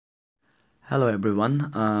Hello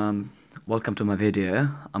everyone, welcome to my video.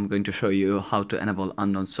 I'm going to show you how to enable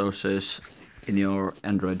unknown sources in your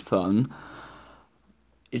Android phone.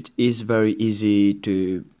 It is very easy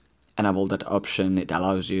to enable that option. It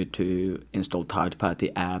allows you to install third-party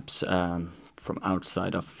apps from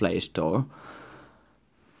outside of Play Store.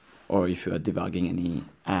 Or if you are debugging any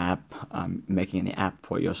app, making any app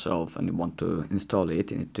for yourself and you want to install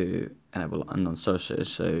it, you need to enable unknown sources.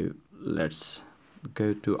 So let's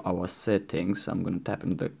go to our settings. I'm going to tap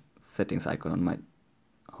into the settings icon on my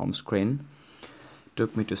home screen. It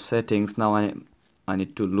took me to settings. Now I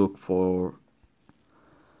need to look for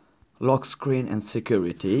lock screen and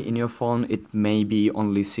security. In your phone it may be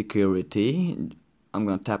only security. I'm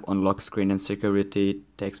going to tap on lock screen and security.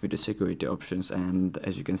 It takes me to security options, and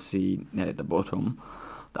as you can see at the bottom,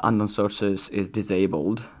 the unknown sources is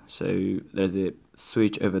disabled. So there's a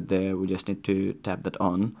switch over there. We just need to tap that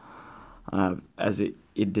on. As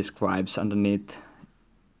it describes underneath,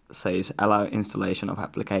 says allow installation of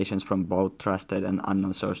applications from both trusted and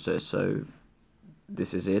unknown sources. So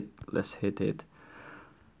this is it. Let's hit it.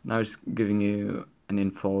 Now it's giving you an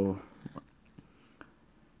info.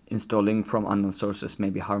 Installing from unknown sources may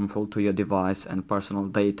be harmful to your device and personal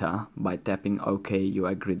data. By tapping OK, you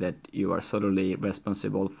agree that you are solely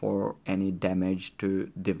responsible for any damage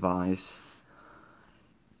to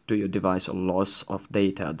your device or loss of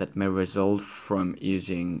data that may result from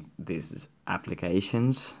using these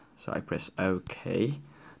applications. So I press OK.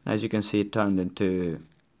 Now, as you can see, it turned into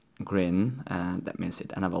green, and that means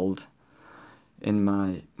it enabled in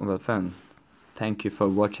my mobile phone. Thank you for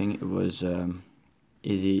watching. It was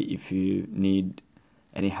easy. If you need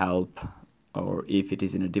any help, or if it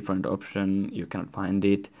is in a different option you cannot find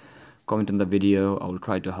it, comment on the video. I will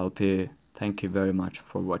try to help you. Thank you very much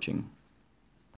for watching.